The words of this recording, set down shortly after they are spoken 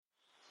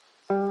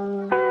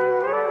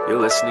You're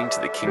listening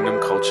to the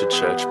Kingdom Culture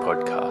Church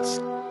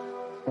podcast.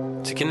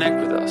 To connect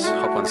with us,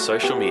 hop on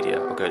social media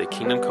or go to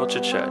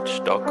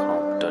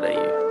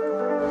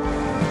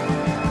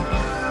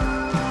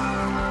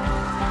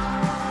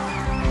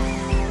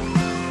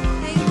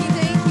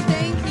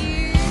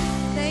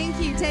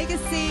Thank you. Take a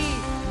seat.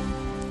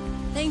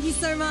 Thank you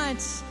so much.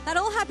 That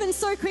all happened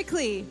so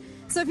quickly.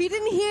 So if you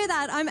didn't hear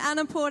that, I'm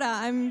Anna Porter.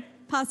 I'm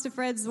Pastor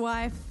Fred's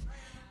wife.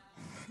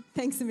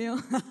 Thanks,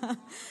 Emil.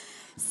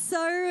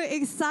 So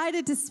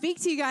excited to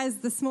speak to you guys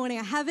this morning.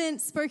 I haven't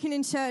spoken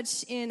in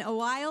church in a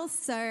while,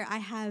 so I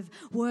have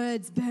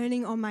words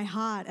burning on my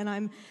heart, and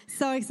I'm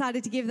so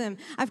excited to give them.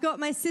 I've got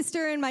my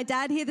sister and my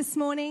dad here this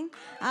morning.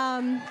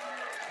 I'm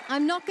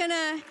not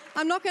gonna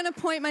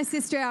point my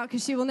sister out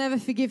because she will never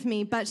forgive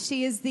me, but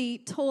she is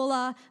the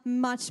taller,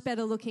 much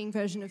better looking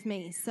version of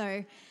me.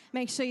 So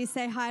make sure you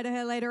say hi to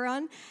her later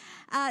on.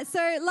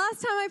 So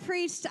last time I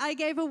preached, I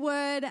gave a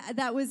word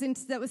that was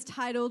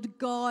titled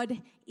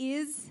 "God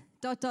is." ...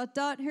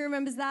 Who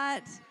remembers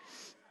that?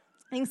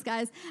 Thanks,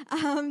 guys.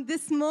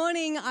 This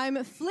morning,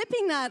 I'm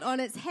flipping that on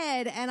its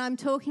head, and I'm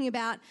talking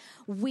about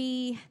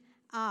we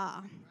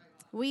are.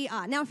 We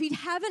are. Now, if you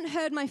haven't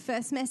heard my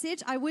first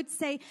message, I would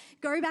say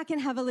go back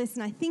and have a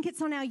listen. I think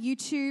it's on our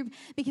YouTube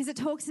because it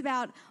talks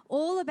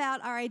all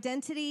about our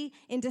identity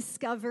in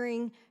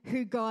discovering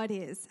who God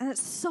is. And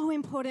it's so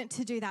important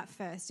to do that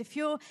first. If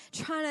you're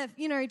trying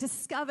to,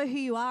 discover who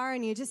you are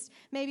and you're just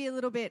maybe a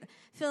little bit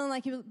feeling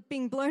like you're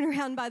being blown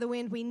around by the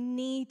wind, we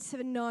need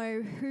to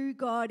know who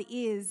God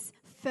is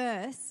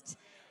first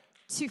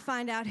to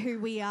find out who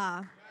we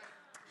are.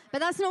 But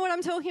that's not what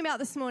I'm talking about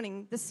this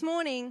morning. This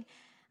morning,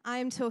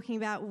 I'm talking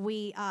about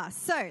we are.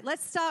 So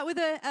let's start with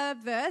a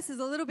verse. There's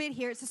a little bit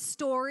here. It's a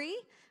story.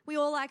 We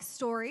all like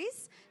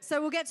stories.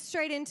 So we'll get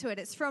straight into it.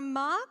 It's from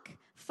Mark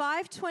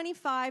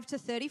 5:25 to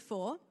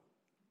 34.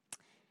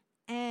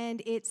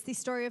 And it's the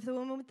story of the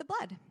woman with the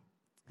blood.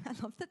 I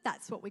love that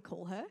that's what we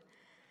call her.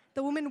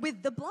 The woman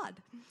with the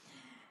blood.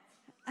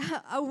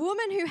 A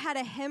woman who had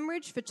a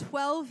hemorrhage for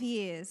 12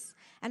 years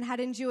and had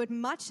endured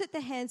much at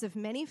the hands of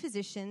many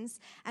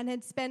physicians and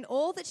had spent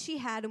all that she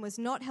had and was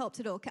not helped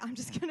at all. I'm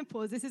just going to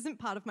pause. This isn't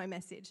part of my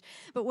message.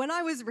 But when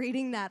I was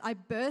reading that, I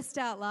burst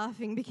out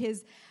laughing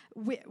because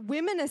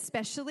women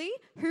especially,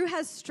 who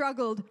has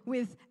struggled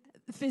with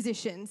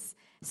physicians,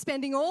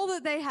 spending all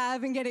that they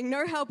have and getting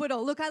no help at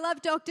all. Look, I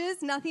love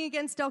doctors, nothing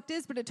against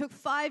doctors, but it took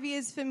 5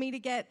 years for me to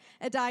get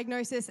a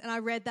diagnosis, and I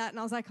read that and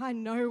I was like, I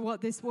know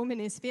what this woman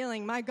is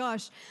feeling. My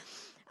gosh.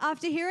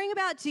 After hearing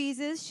about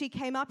Jesus, she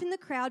came up in the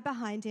crowd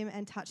behind him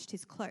and touched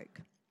his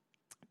cloak.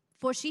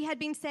 For she had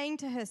been saying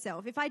to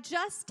herself, if I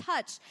just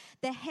touch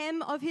the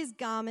hem of his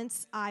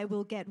garments, I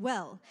will get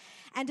well.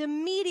 And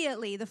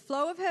immediately the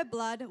flow of her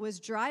blood was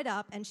dried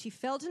up, and she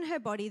felt in her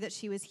body that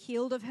she was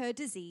healed of her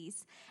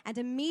disease. And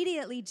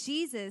immediately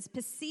Jesus,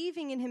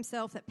 perceiving in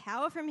himself that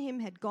power from him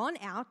had gone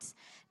out,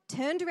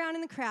 turned around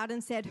in the crowd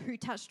and said, who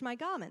touched my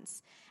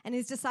garments? And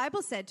his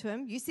disciples said to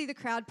him, you see the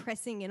crowd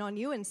pressing in on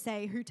you and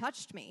say, who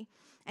touched me?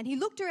 And he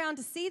looked around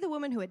to see the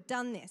woman who had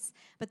done this.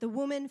 But the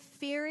woman,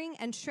 fearing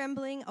and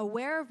trembling,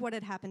 aware of what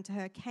had happened to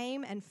her,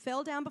 came and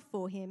fell down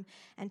before him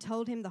and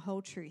told him the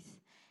whole truth.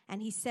 And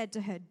he said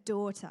to her,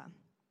 Daughter,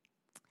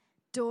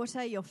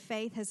 your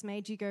faith has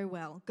made you go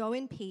well. Go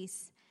in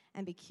peace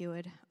and be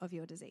cured of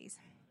your disease.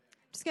 I'm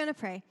just going to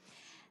pray.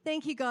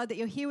 Thank you, God, that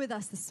you're here with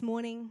us this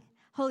morning.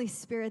 Holy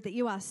Spirit, that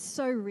you are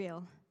so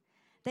real,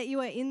 that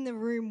you are in the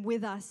room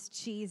with us,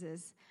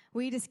 Jesus.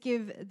 We just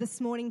give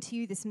this morning to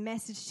you, this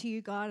message to you,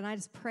 God, and I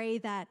just pray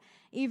that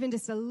even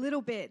just a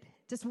little bit,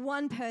 just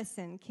one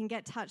person can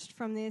get touched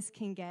from this,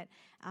 can get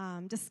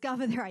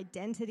discover their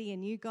identity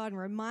in you, God,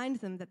 and remind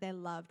them that they're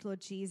loved, Lord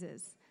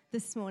Jesus.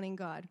 This morning,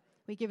 God,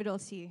 we give it all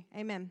to you.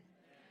 Amen.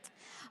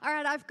 All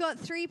right, I've got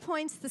 3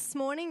 points this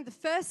morning. The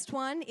first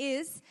one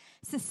is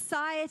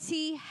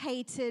society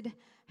hated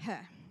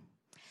her.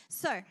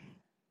 So,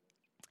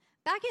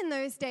 back in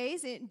those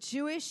days, in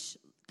Jewish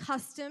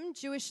custom,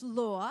 Jewish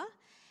law,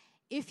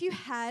 if you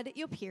had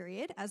your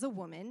period as a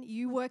woman,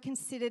 you were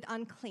considered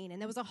unclean.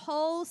 And there was a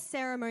whole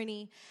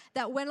ceremony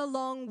that went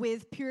along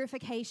with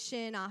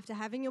purification after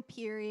having your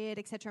period,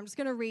 etc. I'm just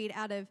going to read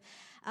out of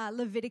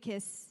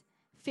Leviticus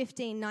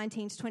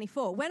 15:19 to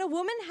 24. When a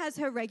woman has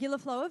her regular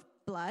flow of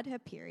blood, her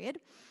period,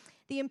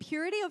 the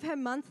impurity of her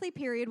monthly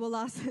period will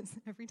last.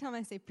 Every time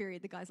I say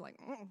period, the guy's like,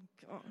 oh,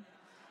 God.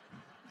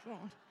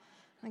 God.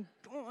 My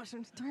gosh,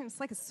 it's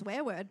like a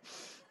swear word.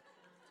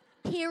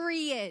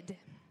 Period.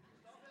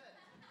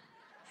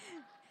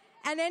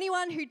 And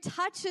anyone who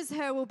touches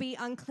her will be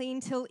unclean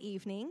till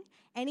evening.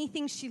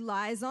 Anything she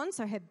lies on,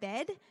 so her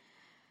bed,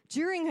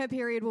 during her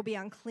period will be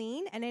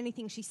unclean, and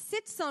anything she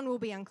sits on will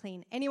be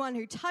unclean. Anyone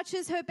who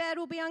touches her bed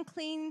will be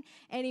unclean.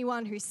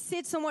 Anyone who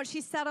sits on what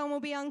she sat on will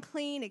be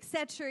unclean,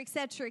 etc.,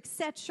 etc.,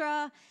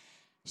 etc.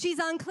 She's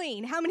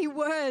unclean. How many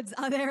words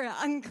are there?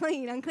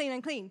 Unclean, unclean,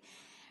 unclean.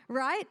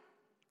 Right?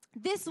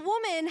 This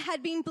woman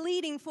had been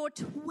bleeding for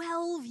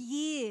 12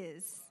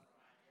 years.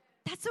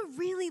 That's a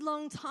really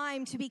long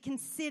time to be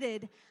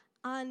considered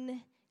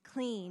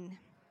unclean.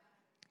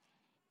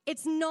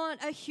 It's not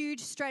a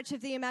huge stretch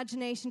of the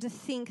imagination to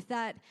think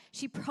that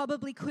she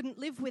probably couldn't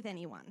live with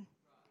anyone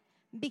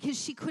because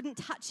she couldn't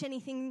touch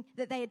anything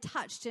that they had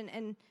touched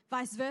and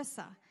vice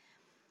versa.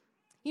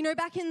 You know,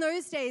 back in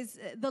those days,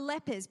 the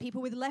lepers,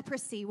 people with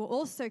leprosy, were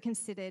also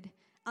considered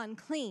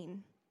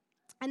unclean.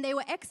 And they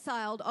were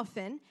exiled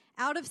often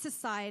out of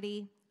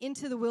society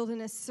into the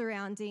wilderness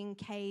surrounding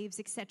caves,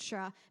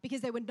 etc.,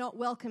 because they were not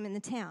welcome in the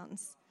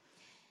towns.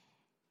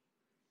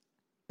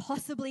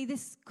 Possibly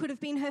this could have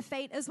been her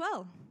fate as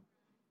well.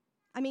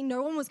 I mean,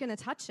 no one was going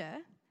to touch her.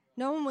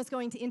 No one was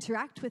going to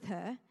interact with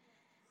her.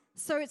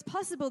 So it's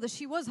possible that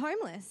she was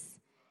homeless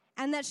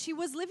and that she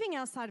was living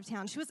outside of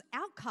town. She was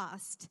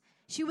outcast.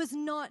 She was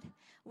not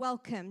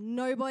welcome.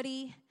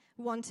 Nobody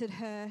wanted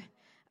her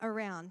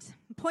around.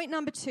 Point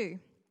number 2,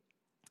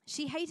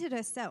 she hated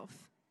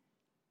herself.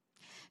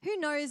 Who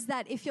knows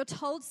that if you're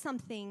told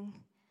something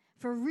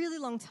for a really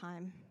long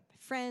time,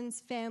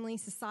 friends, family,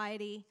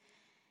 society,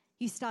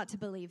 you start to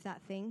believe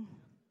that thing.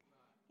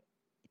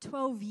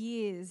 12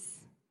 years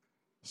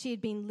she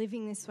had been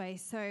living this way,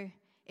 so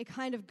it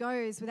kind of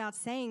goes without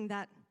saying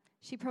that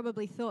she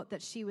probably thought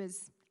that she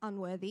was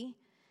unworthy.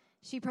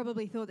 She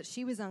probably thought that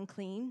she was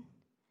unclean.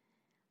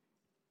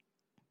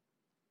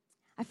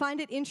 I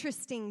find it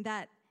interesting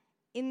that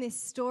in this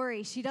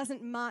story, she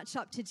doesn't march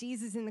up to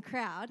Jesus in the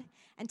crowd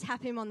and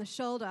tap him on the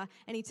shoulder,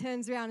 and he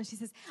turns around and she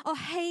says, "Oh,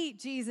 hey,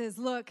 Jesus,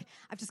 look,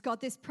 I've just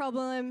got this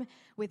problem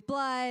with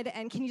blood,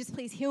 and can you just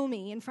please heal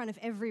me in front of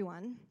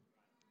everyone?"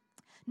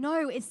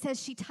 No, it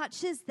says she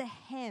touches the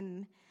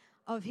hem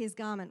of his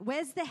garment.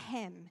 Where's the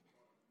hem?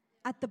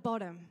 At the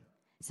bottom.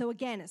 So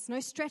again, it's no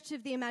stretch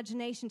of the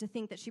imagination to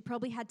think that she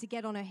probably had to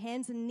get on her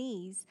hands and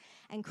knees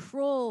and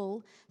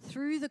crawl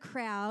through the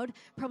crowd,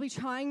 probably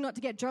trying not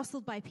to get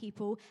jostled by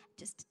people,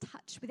 just to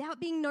touch without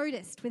being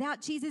noticed,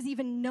 without Jesus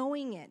even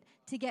knowing it,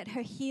 to get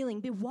her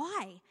healing. But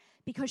why?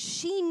 Because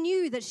she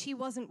knew that she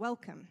wasn't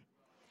welcome.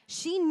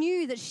 She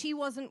knew that she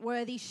wasn't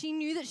worthy. She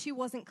knew that she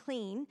wasn't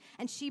clean,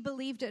 and she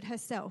believed it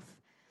herself.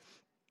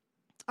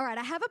 All right,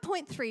 I have a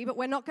point 3, but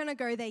we're not going to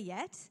go there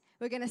yet.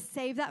 We're going to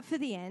save that for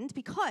the end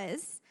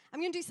because I'm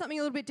going to do something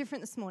a little bit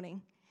different this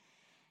morning.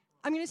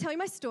 I'm going to tell you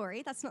my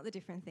story. That's not the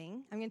different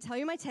thing. I'm going to tell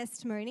you my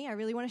testimony. I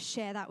really want to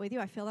share that with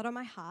you. I feel that on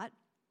my heart.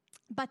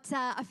 But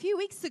a few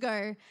weeks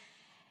ago,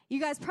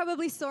 you guys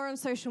probably saw on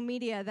social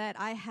media that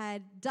I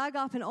had dug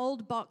up an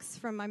old box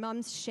from my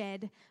mum's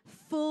shed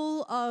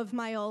full of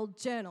my old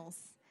journals.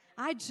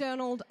 I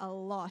journaled a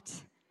lot.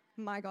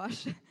 My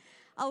gosh.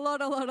 A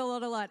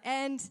lot.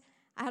 And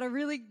I had a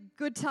really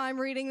good time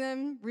reading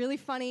them, really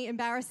funny,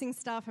 embarrassing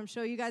stuff. I'm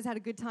sure you guys had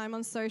a good time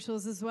on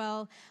socials as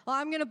well. Well,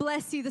 I'm going to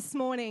bless you this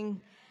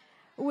morning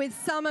with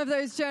some of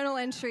those journal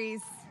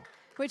entries,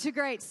 which are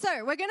great.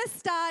 So we're going to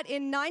start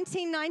in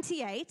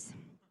 1998.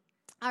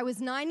 I was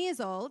 9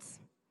 years old.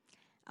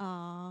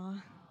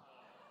 Aww.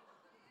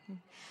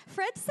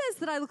 Fred says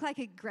that I look like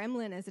a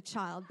gremlin as a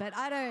child, but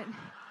I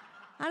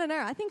don't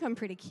know. I think I'm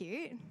pretty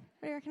cute.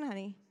 What do you reckon,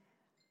 honey?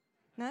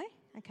 No?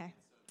 Okay.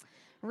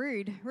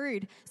 Rude.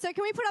 So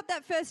can we put up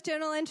that first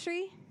journal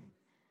entry?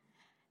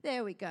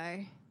 There we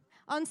go.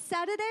 On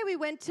Saturday, we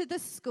went to the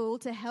school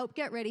to help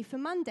get ready for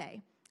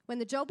Monday. When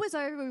the job was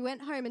over, we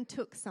went home and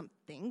took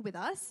something with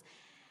us.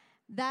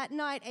 That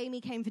night, Amy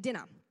came for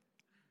dinner.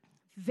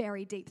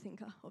 Very deep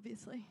thinker,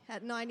 obviously,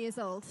 at 9 years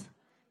old.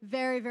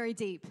 Very, very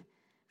deep.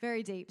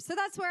 So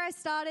that's where I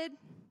started.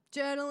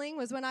 Journaling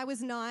was when I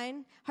was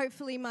 9.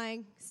 Hopefully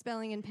my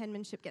spelling and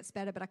penmanship gets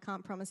better, but I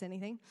can't promise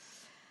anything.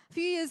 A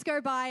few years go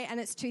by,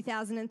 and it's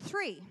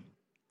 2003.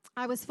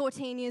 I was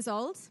 14 years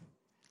old,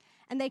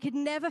 and they could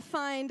never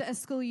find a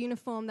school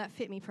uniform that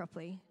fit me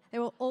properly. They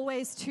were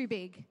always too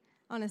big,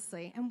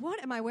 honestly. And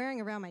what am I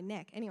wearing around my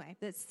neck? Anyway,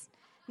 that's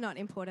not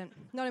important.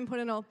 Not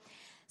important at all.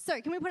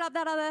 So can we put up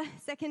that other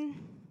second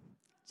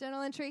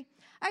journal entry?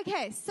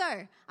 Okay,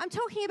 so I'm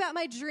talking about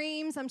my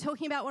dreams. I'm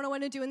talking about what I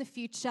want to do in the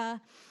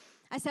future.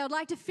 I say I'd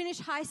like to finish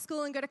high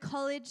school and go to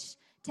college,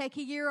 take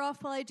a year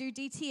off while I do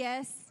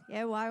DTS.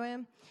 Yeah,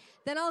 YWAM.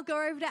 Then I'll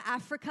go over to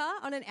Africa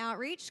on an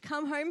outreach,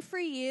 come home for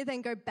a year,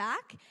 then go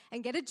back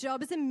and get a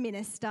job as a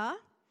minister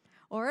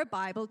or a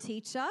Bible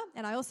teacher.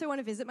 And I also want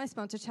to visit my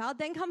sponsor child.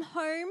 Then come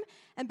home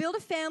and build a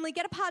family,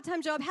 get a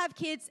part-time job, have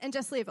kids, and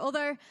just live.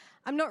 Although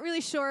I'm not really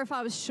sure if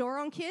I was sure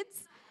on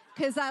kids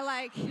because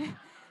I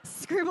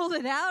scribbled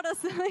it out or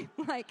something.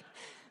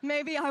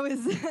 Maybe I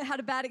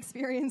had a bad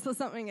experience or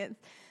something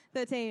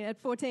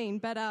at 14.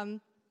 But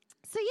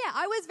so yeah,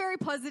 I was very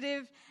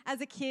positive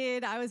as a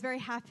kid. I was very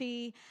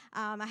happy.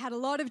 I had a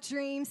lot of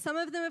dreams. Some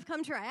of them have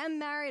come true. I am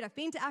married. I've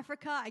been to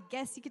Africa. I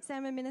guess you could say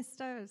I'm a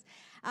minister.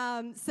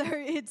 So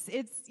it's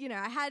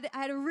I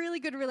had a really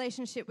good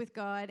relationship with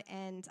God,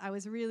 and I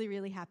was really,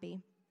 really happy.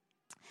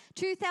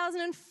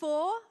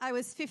 2004, I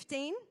was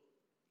 15,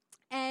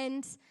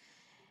 and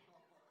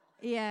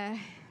yeah,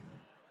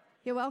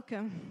 you're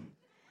welcome.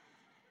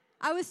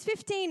 I was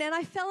 15, and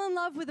I fell in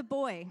love with a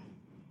boy.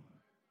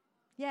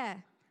 Yeah.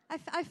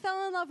 I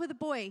fell in love with a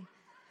boy,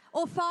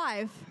 or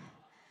 5.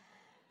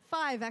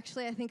 5,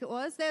 actually, I think it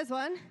was. There's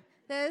one.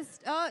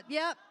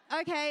 Yep.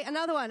 Okay,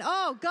 another one.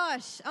 Oh,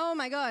 gosh. Oh,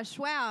 my gosh.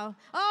 Wow.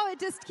 Oh, it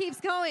just keeps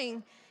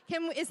going.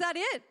 Is that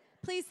it?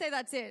 Please say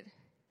that's it.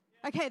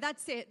 Okay,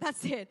 that's it.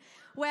 That's it.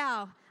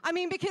 Wow. I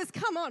mean, because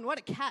come on, what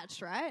a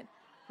catch, right?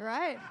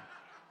 Right?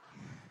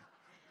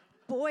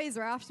 Boys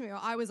are after me, or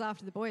I was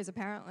after the boys,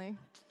 apparently.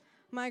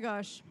 My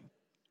gosh.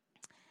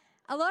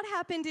 A lot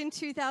happened in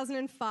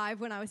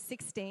 2005 when I was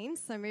 16,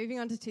 so moving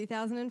on to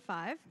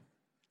 2005.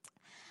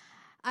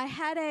 I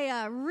had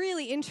a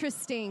really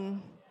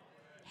interesting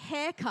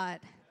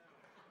haircut.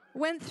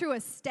 Went through a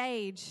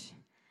stage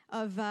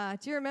of,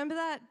 do you remember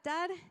that,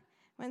 Dad?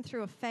 Went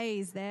through a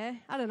phase there.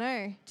 I don't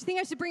know. Do you think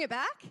I should bring it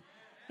back?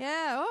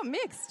 Yeah, oh,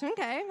 mixed.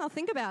 Okay, I'll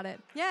think about it.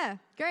 Yeah,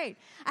 great.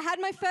 I had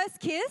my first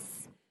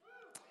kiss,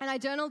 and I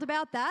journaled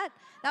about that.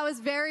 That was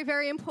very,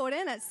 very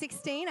important. At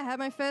 16, I had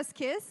my first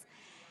kiss.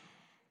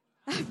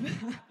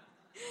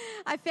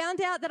 I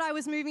found out that I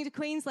was moving to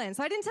Queensland.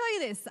 So I didn't tell you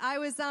this. I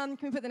was, can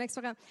we put the next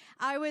one up?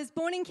 I was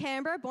born in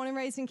Canberra, born and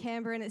raised in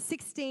Canberra, and at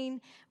 16,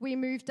 we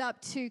moved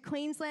up to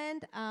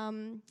Queensland.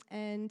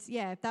 And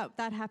yeah,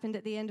 that happened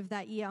at the end of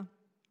that year.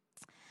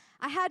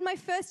 I had my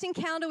first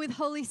encounter with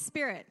Holy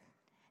Spirit.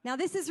 Now,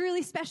 this is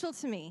really special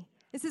to me.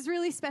 This is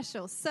really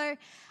special. So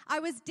I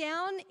was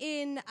down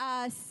in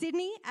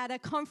Sydney at a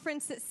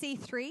conference at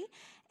C3,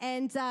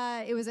 and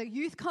it was a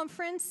youth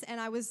conference, and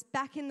I was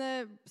back in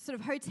the sort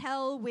of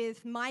hotel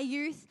with my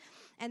youth,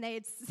 and they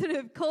had sort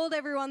of called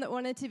everyone that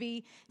wanted to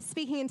be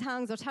speaking in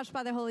tongues or touched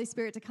by the Holy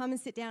Spirit to come and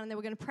sit down, and they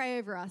were going to pray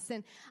over us.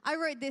 And I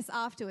wrote this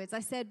afterwards. I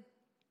said,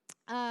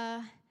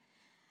 I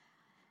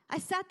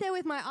sat there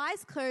with my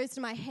eyes closed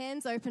and my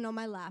hands open on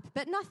my lap,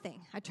 but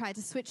nothing. I tried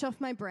to switch off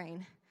my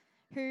brain.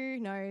 Who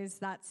knows?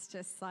 That's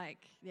just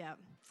like, yeah.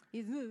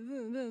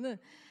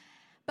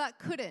 But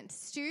couldn't.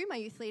 Stu, my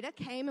youth leader,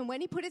 came, and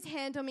when he put his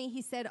hand on me,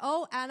 he said,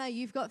 "Oh, Anna,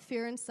 you've got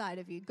fear inside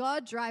of you.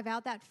 God, drive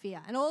out that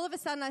fear." And all of a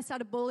sudden, I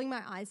started bawling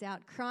my eyes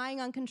out,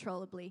 crying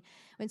uncontrollably.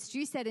 When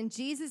Stu said, "In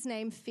Jesus'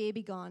 name, fear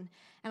be gone."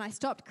 And I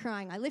stopped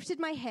crying. I lifted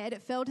my head.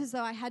 It felt as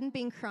though I hadn't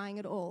been crying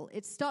at all.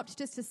 It stopped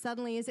just as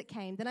suddenly as it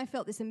came. Then I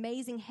felt this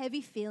amazing,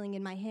 heavy feeling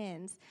in my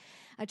hands.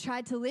 I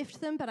tried to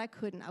lift them, but I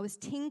couldn't. I was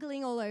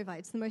tingling all over.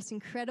 It's the most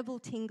incredible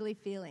tingly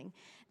feeling.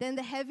 Then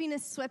the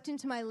heaviness swept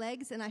into my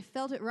legs, and I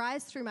felt it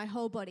rise through my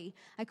whole body.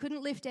 I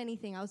couldn't lift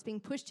anything. I was being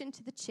pushed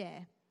into the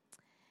chair.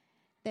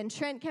 Then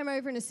Trent came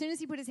over, and as soon as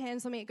he put his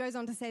hands on me, it goes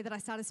on to say that I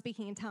started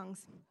speaking in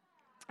tongues.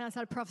 And I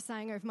started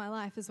prophesying over my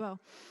life as well.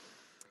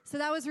 So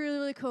that was really,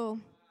 really cool.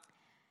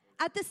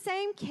 At the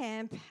same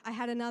camp, I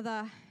had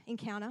another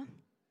encounter.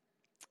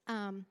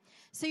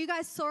 So you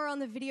guys saw on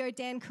the video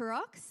Dan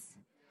Carox?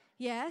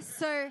 Yeah,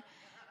 so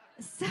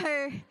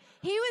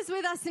he was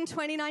with us in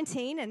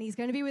 2019, and he's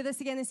going to be with us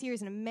again this year.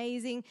 He's an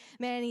amazing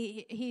man.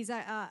 He's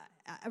a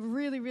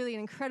really, really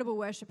an incredible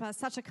worshiper,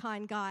 such a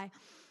kind guy.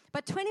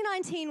 But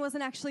 2019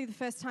 wasn't actually the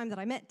first time that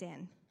I met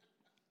Dan.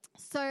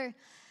 So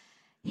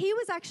he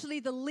was actually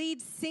the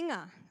lead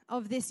singer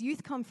of this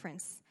youth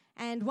conference.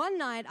 And one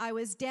night I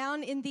was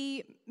down in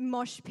the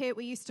mosh pit,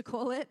 we used to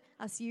call it,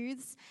 us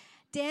youths,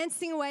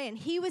 dancing away, and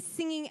he was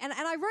singing, and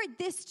I wrote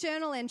this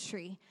journal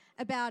entry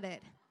about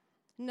it.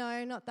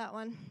 No, not that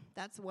one.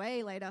 That's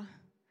way later.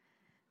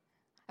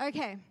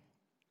 Okay.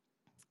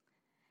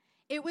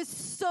 It was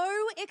so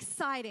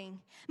exciting.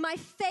 My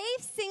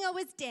fave singer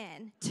was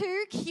Dan.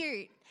 Too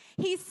cute.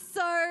 He's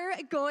so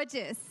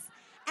gorgeous.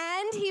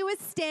 And he was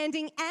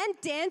standing and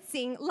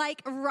dancing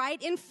like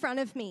right in front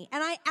of me.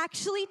 And I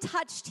actually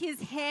touched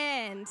his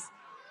hand.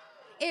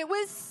 It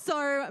was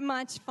so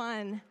much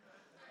fun.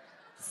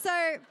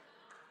 So,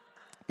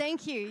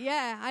 thank you.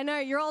 Yeah, I know,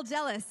 you're all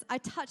jealous. I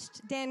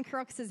touched Dan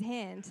Carox's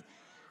hand.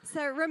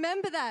 So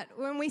remember that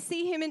when we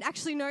see him in,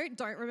 actually no,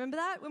 don't remember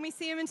that. When we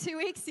see him in 2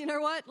 weeks, you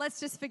know what? Let's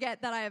just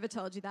forget that I ever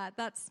told you that.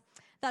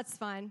 That's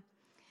fine.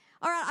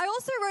 All right, I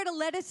also wrote a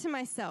letter to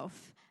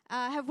myself.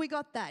 Have we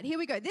got that? Here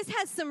we go. This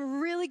has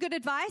some really good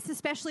advice,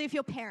 especially if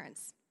you're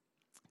parents.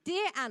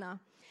 Dear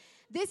Anna,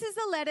 this is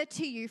a letter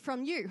to you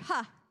from you.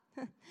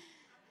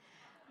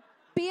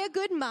 Be a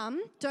good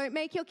mum. Don't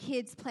make your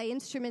kids play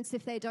instruments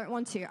if they don't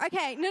want to.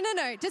 Okay,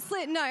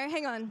 no.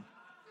 Hang on.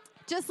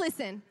 Just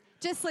listen.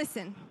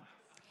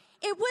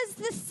 It was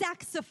the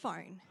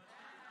saxophone,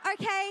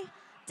 okay?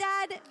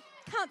 Dad,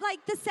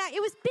 it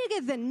was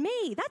bigger than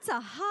me. That's a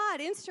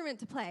hard instrument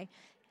to play.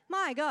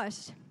 My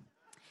gosh.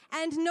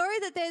 And know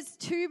that there's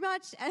too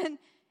much, and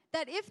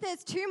that if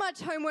there's too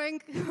much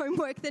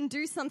homework, then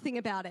do something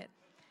about it.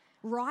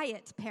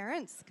 Riot,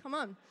 parents, come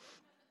on.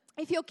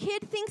 If your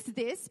kid thinks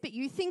this, but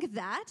you think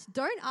that,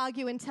 don't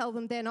argue and tell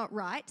them they're not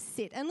right.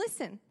 Sit and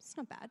listen. It's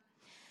not bad.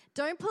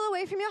 Don't pull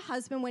away from your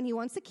husband when he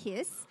wants a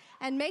kiss,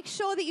 and make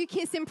sure that you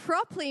kiss him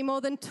properly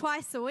more than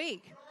twice a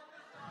week.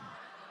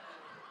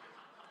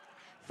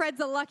 Fred's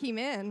a lucky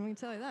man, let me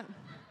tell you that.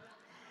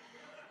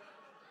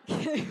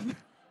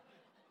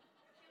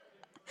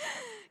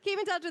 Keep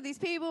in touch with these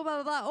people,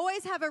 blah, blah, blah.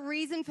 Always have a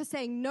reason for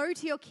saying no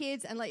to your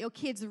kids, and let your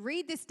kids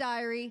read this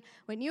diary.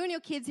 When you and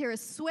your kids hear a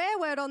swear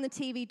word on the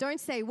TV, don't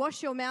say,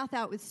 "Wash your mouth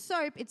out with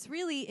soap." It's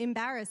really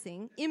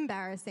embarrassing.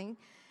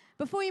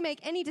 Before you make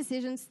any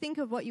decisions, think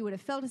of what you would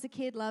have felt as a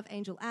kid. Love,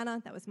 Angel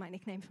Anna. That was my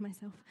nickname for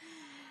myself.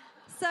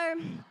 So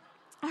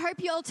I hope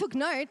you all took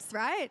notes,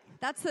 right?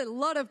 That's a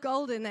lot of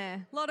gold in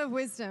there, a lot of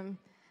wisdom,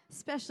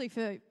 especially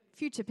for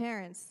future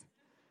parents.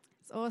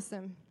 It's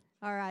awesome.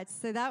 All right,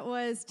 so that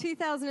was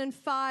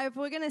 2005.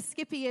 We're going to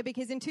skip a year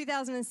because in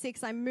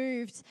 2006 I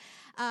moved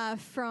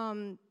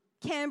from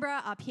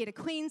Canberra up here to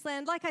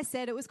Queensland. Like I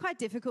said, it was quite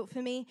difficult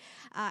for me.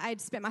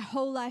 I'd spent my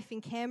whole life in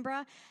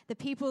Canberra. The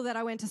people that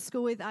I went to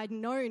school with, I'd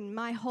known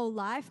my whole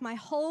life. My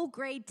whole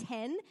grade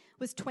 10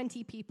 was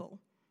 20 people.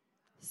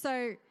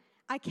 So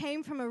I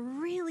came from a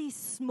really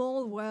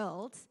small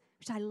world,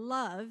 which I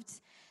loved,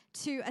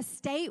 to a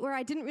state where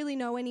I didn't really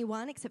know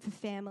anyone except for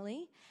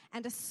family,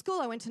 and a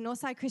school. I went to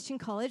Northside Christian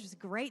College. It was a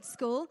great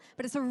school,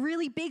 but it's a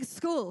really big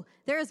school.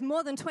 There is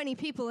more than 20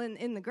 people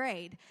in the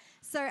grade.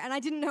 And I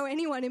didn't know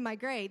anyone in my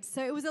grade.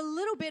 So it was a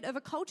little bit of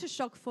a culture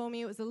shock for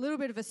me. It was a little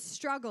bit of a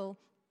struggle.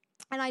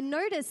 And I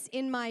noticed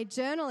in my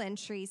journal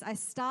entries, I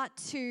start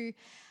to,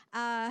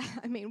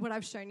 what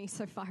I've shown you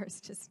so far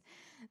is just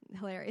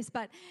hilarious,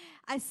 but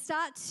I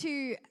start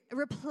to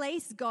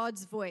replace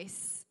God's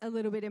voice a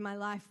little bit in my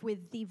life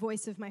with the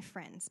voice of my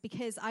friends,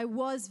 because I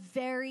was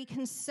very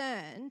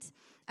concerned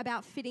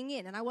about fitting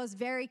in, and I was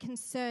very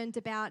concerned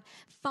about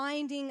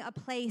finding a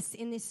place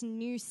in this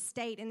new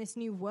state, in this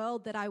new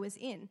world that I was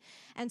in.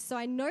 And so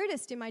I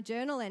noticed in my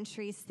journal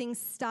entries, things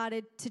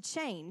started to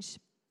change.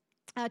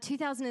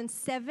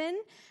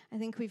 2007, I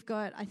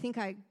think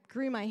I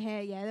grew my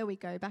hair. Yeah, there we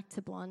go, back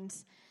to blonde.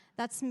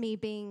 That's me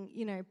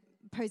being,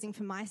 posing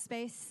for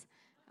MySpace.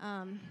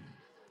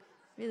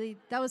 Really,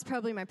 that was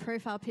probably my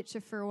profile picture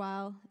for a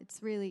while.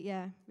 It's really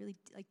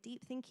like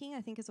deep thinking,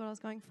 I think is what I was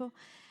going for.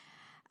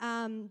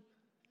 I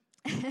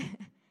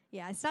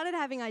started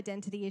having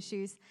identity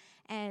issues,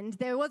 and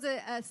there was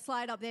a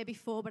slide up there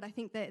before, but I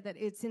think that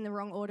it's in the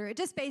wrong order. It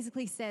just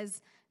basically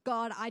says,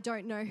 God, I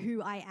don't know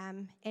who I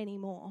am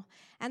anymore.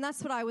 And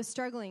that's what I was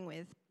struggling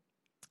with.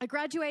 I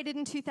graduated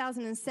in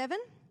 2007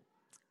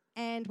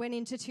 and went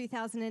into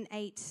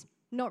 2008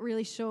 not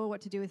really sure what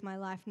to do with my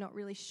life, not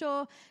really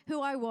sure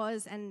who I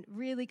was, and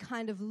really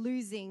kind of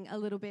losing a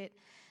little bit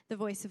the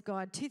voice of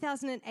God.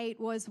 2008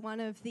 was one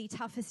of the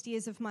toughest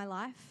years of my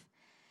life.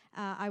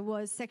 I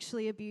was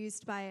sexually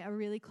abused by a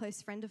really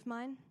close friend of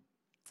mine,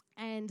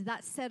 and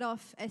that set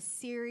off a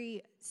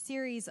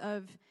series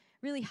of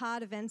really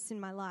hard events in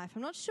my life.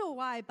 I'm not sure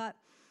why, but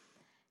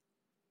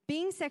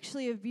being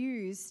sexually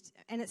abused,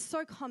 and it's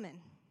so common,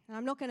 and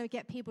I'm not going to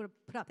get people to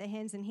put up their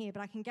hands in here,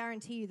 but I can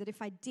guarantee you that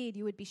if I did,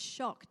 you would be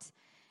shocked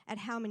at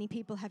how many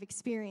people have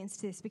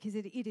experienced this, because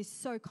it is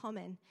so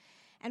common.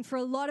 And for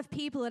a lot of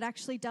people, it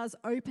actually does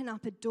open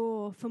up a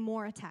door for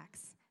more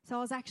attacks. So I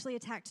was actually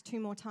attacked 2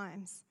 more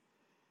times.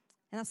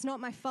 And that's not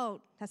my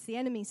fault. That's the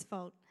enemy's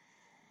fault.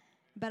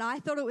 But I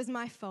thought it was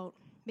my fault,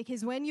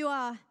 because when you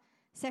are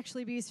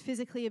sexually abused,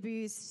 physically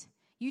abused,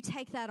 you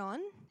take that on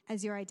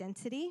as your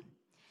identity,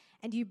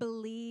 and you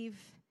believe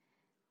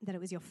that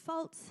it was your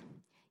fault.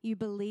 You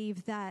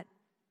believe that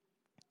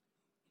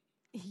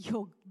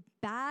you're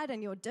bad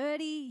and you're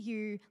dirty.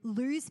 You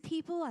lose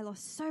people. I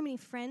lost so many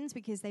friends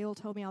because they all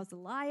told me I was a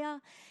liar.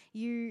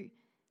 You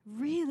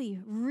really,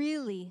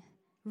 really,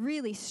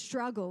 really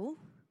struggle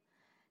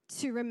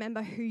to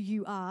remember who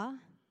you are,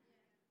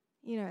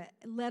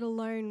 let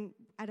alone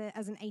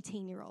as an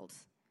 18-year-old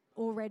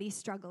already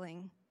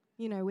struggling,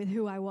 with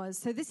who I was.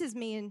 So this is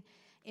me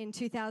in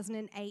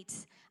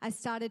 2008. I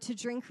started to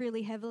drink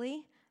really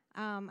heavily.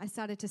 I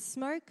started to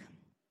smoke.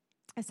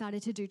 I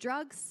started to do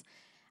drugs.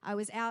 I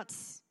was out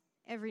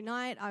every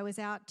night. I was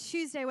out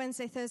Tuesday,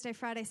 Wednesday, Thursday,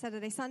 Friday,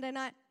 Saturday, Sunday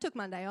night. Took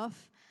Monday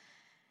off.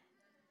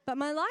 But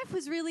my life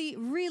was really,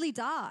 really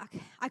dark.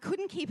 I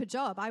couldn't keep a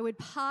job. I would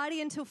party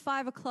until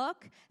 5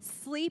 o'clock,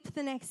 sleep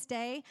the next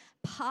day,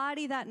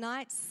 party that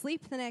night,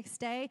 sleep the next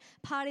day,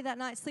 party that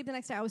night, sleep the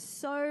next day. I was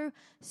so,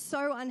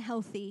 so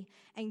unhealthy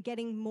and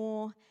getting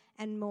more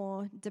and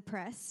more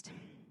depressed.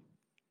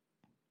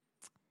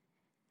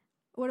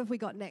 What have we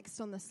got next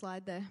on the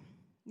slide there?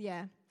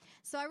 Yeah.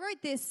 So I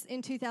wrote this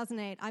in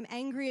 2008. I'm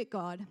angry at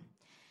God.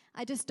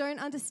 I just don't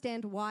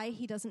understand why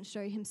he doesn't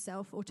show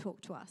himself or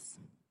talk to us.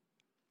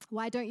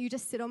 Why don't you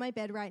just sit on my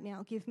bed right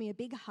now, give me a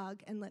big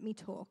hug, and let me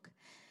talk?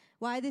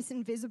 Why this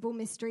invisible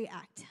mystery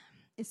act?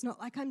 It's not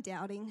like I'm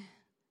doubting.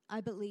 I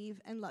believe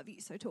and love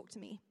you, so talk to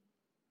me.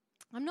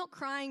 I'm not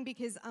crying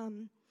because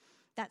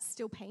that's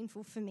still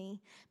painful for me.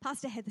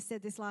 Pastor Heather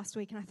said this last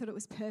week, and I thought it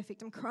was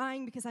perfect. I'm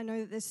crying because I know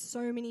that there's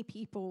so many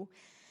people,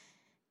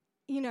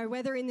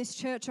 whether in this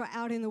church or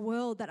out in the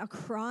world, that are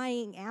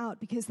crying out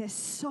because they're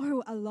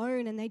so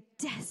alone and they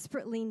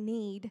desperately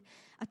need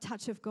a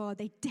touch of God.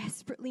 They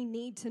desperately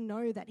need to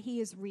know that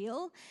he is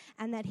real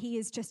and that he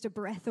is just a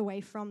breath away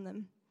from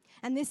them.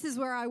 And this is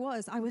where I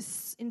was. I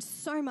was in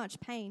so much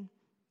pain.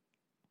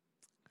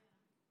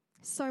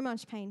 So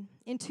much pain.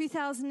 In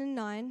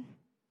 2009,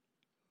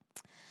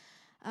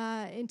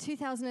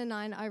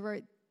 I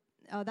wrote,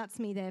 that's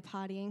me there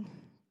partying.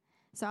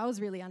 So I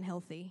was really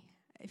unhealthy.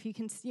 if you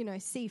can,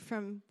 see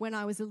from when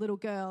I was a little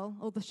girl,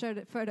 all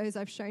the photos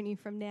I've shown you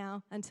from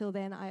now until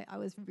then, I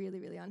was really,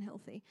 really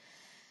unhealthy.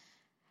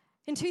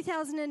 In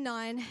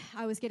 2009,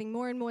 I was getting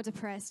more and more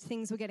depressed.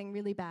 Things were getting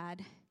really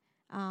bad.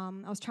 I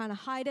was trying to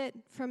hide it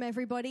from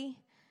everybody,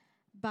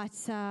 but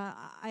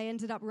I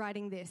ended up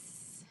writing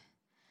this.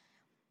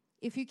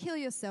 If you kill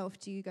yourself,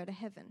 do you go to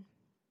heaven?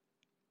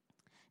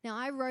 Now,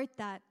 I wrote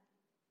that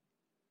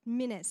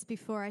minutes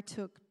before I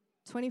took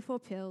 24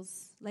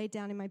 pills, laid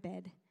down in my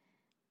bed,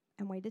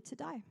 and waited to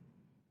die.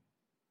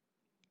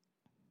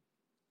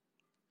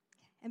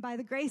 And by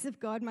the grace of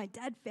God, my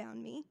dad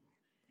found me.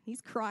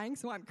 He's crying,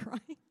 so I'm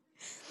crying.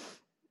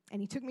 And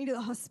he took me to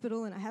the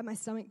hospital, and I had my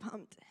stomach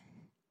pumped.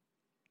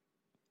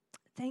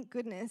 Thank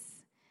goodness.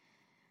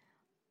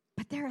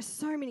 But there are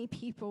so many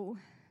people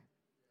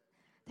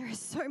that are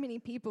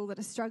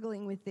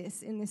struggling with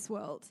this in this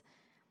world.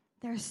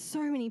 There are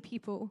so many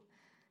people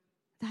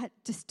that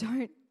just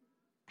don't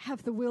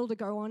have the will to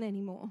go on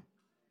anymore.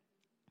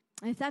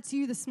 And if that's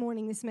you this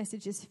morning, this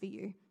message is for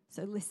you.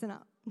 So listen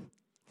up.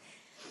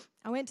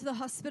 I went to the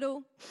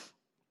hospital,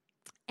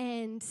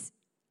 and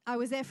I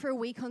was there for a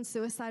week on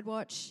suicide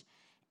watch.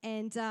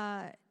 And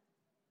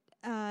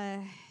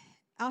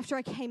after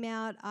I came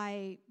out,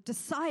 I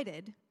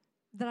decided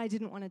that I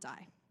didn't want to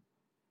die.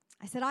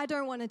 I said, I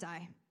don't want to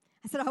die.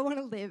 I said, I want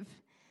to live.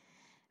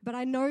 But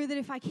I know that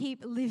if I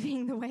keep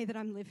living the way that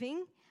I'm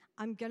living,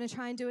 I'm going to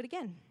try and do it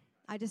again.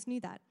 I just knew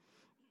that.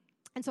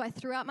 And so I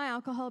threw out my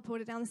alcohol,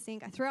 poured it down the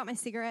sink. I threw out my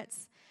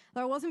cigarettes.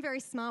 Though I wasn't very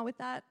smart with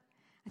that,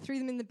 I threw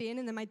them in the bin,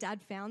 and then my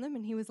dad found them,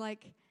 and he was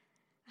like,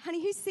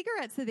 honey, whose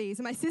cigarettes are these?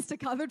 And my sister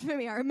covered for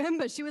me. I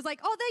remember. She was like,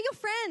 oh, they're your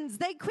friends.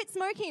 They quit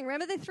smoking.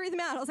 Remember they threw them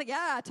out? I was like,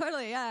 yeah,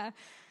 totally, yeah.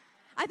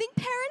 I think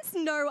parents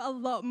know a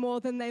lot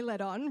more than they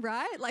let on,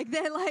 right? Like,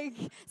 they're like,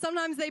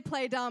 sometimes they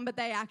play dumb, but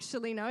they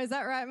actually know. Is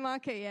that right,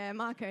 Marco? Yeah,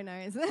 Marco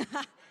knows.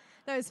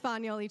 Those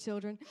Farnioli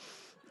children.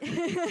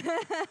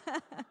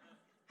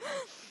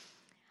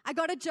 I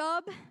got a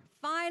job,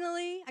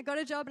 finally. I got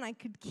a job, and I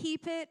could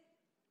keep it.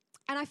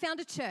 And I found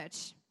a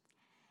church.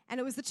 And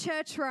it was the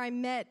church where I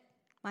met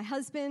my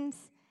husband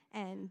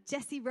and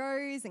Jesse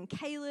Rose and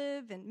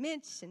Caleb and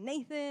Mitch and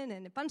Nathan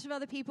and a bunch of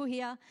other people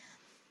here.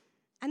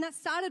 And that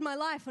started my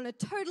life on a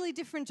totally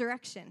different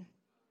direction.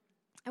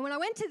 And when I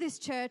went to this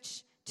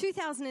church,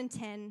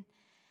 2010,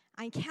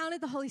 I encountered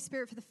the Holy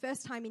Spirit for the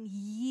first time in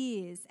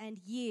years and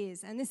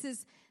years. And this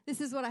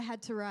is what I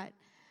had to write.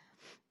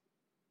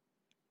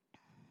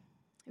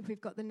 If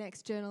we've got the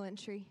next journal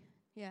entry.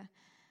 Yeah.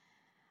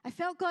 I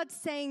felt God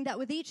saying that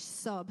with each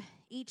sob,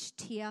 each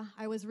tear,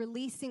 I was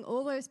releasing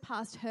all those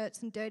past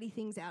hurts and dirty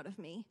things out of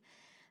me.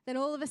 Then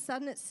all of a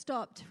sudden it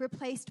stopped,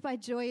 replaced by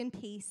joy and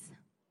peace.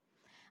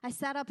 I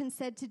sat up and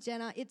said to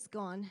Jenna, it's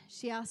gone.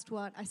 She asked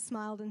what? I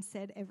smiled and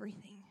said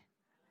everything.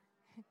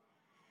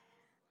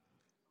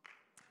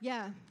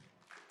 Yeah.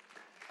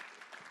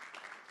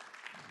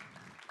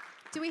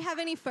 Do we have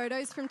any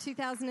photos from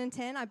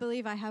 2010? I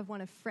believe I have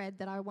one of Fred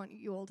that I want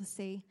you all to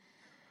see.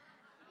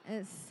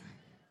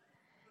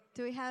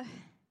 Do we have?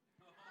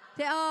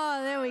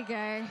 There we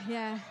go.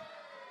 Yeah.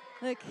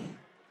 Look,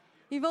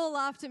 you've all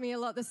laughed at me a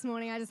lot this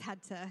morning. I just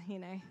had to,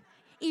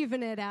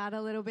 even it out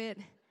a little bit.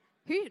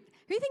 Who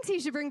thinks he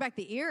should bring back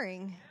the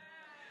earring?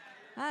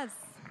 That's...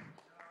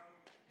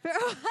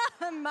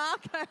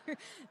 Marco.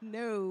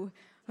 No.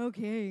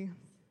 Okay.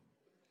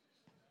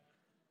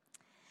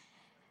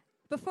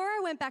 Before I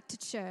went back to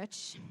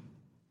church,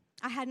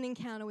 I had an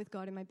encounter with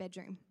God in my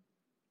bedroom.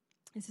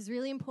 This is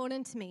really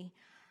important to me.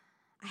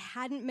 I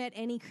hadn't met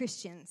any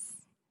Christians.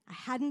 I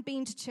hadn't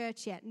been to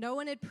church yet. No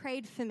one had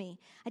prayed for me.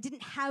 I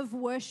didn't have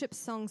worship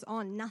songs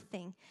on,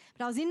 nothing.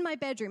 But I was in my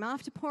bedroom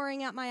after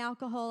pouring out my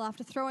alcohol,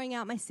 after throwing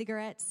out my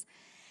cigarettes.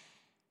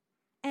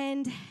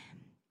 And,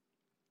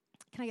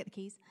 can I get the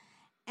keys?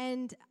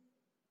 And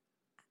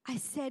I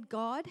said,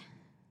 God,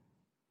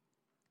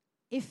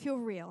 if you're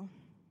real.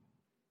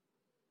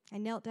 I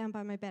knelt down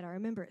by my bed. I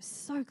remember it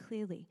so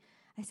clearly.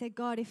 I said,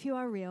 God, if you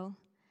are real,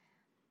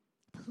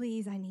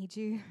 please, I need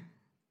you.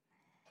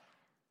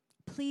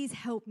 Please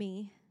help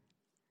me.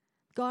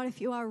 God,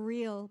 if you are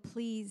real,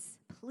 please,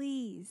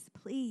 please,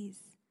 please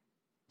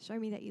show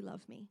me that you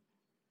love me.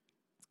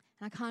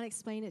 And I can't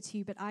explain it to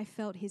you, but I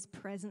felt his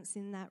presence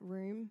in that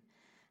room.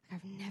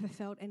 Like I've never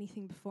felt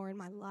anything before in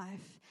my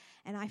life.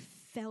 And I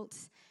felt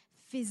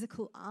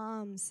physical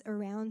arms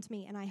around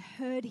me, and I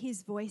heard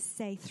his voice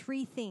say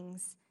 3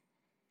 things.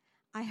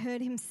 I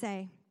heard him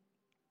say,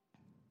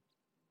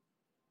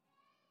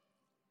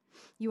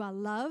 you are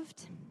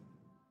loved,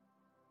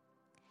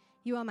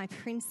 you are my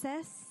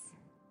princess,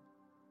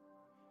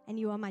 and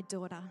you are my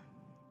daughter.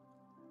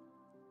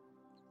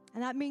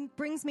 And that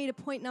brings me to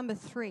point number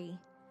 3.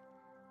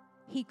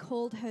 He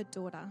called her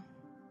daughter.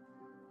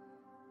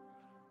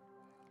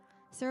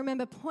 So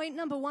remember, point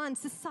number 1,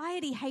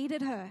 society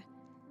hated her.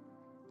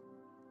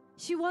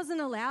 She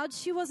wasn't allowed,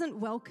 she wasn't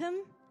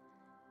welcome.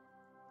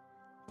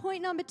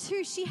 Point number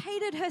 2, she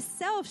hated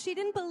herself. She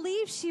didn't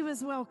believe she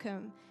was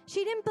welcome.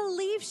 She didn't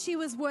believe she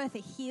was worth a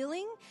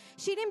healing.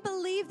 She didn't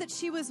believe that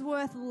she was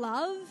worth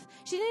love.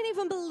 She didn't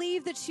even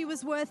believe that she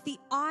was worth the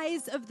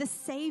eyes of the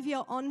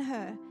Savior on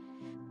her.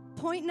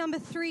 Point number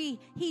 3,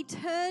 he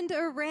turned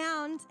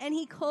around and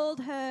he called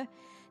her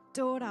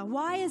daughter.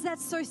 Why is that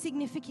so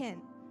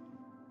significant?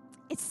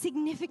 It's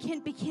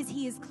significant because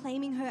he is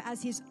claiming her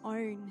as his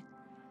own.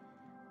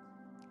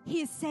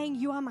 He is saying,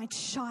 you are my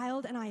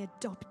child and I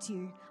adopt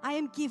you. I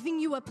am giving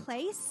you a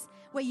place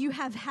where you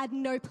have had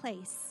no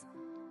place.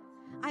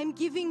 I'm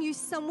giving you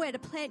somewhere to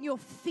plant your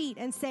feet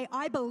and say,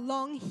 I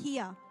belong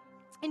here.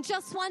 In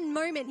just one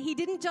moment, he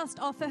didn't just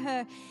offer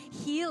her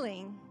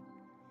healing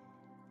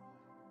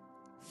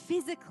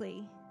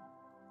physically.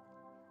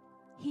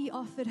 He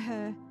offered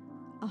her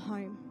a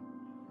home.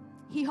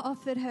 He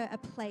offered her a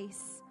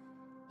place.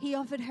 He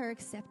offered her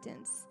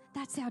acceptance.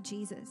 That's our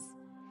Jesus.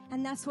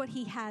 And that's what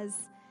he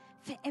has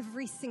for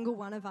every single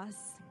one of us.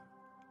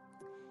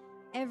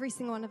 Every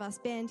single one of us.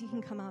 Band, you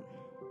can come up.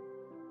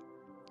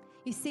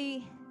 You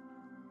see,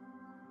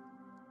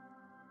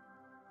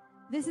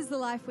 this is the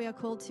life we are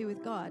called to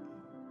with God.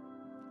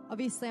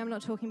 Obviously, I'm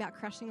not talking about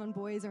crashing on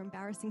boys or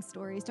embarrassing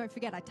stories. Don't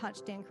forget, I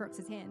touched Dan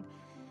Crox's hand.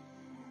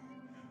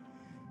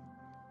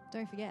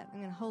 Don't forget, I'm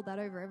going to hold that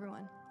over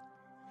everyone.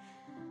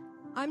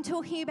 I'm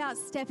talking about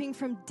stepping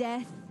from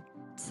death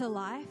to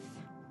life.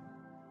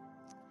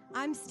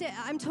 I'm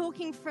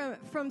talking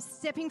from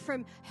stepping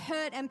from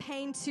hurt and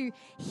pain to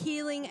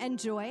healing and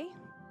joy.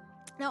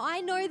 Now,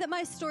 I know that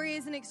my story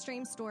is an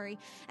extreme story,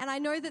 and I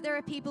know that there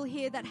are people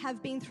here that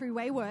have been through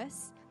way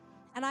worse,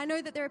 and I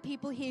know that there are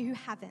people here who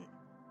haven't.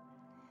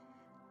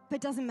 But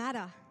it doesn't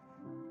matter.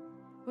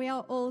 We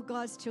are all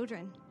God's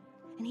children.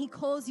 And he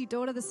calls you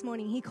daughter this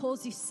morning. He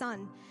calls you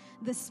son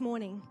this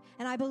morning.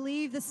 And I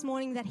believe this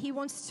morning that he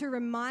wants to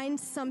remind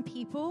some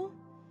people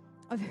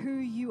of who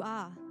you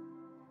are.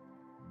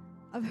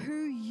 Of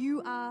who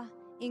you are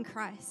in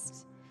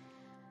Christ.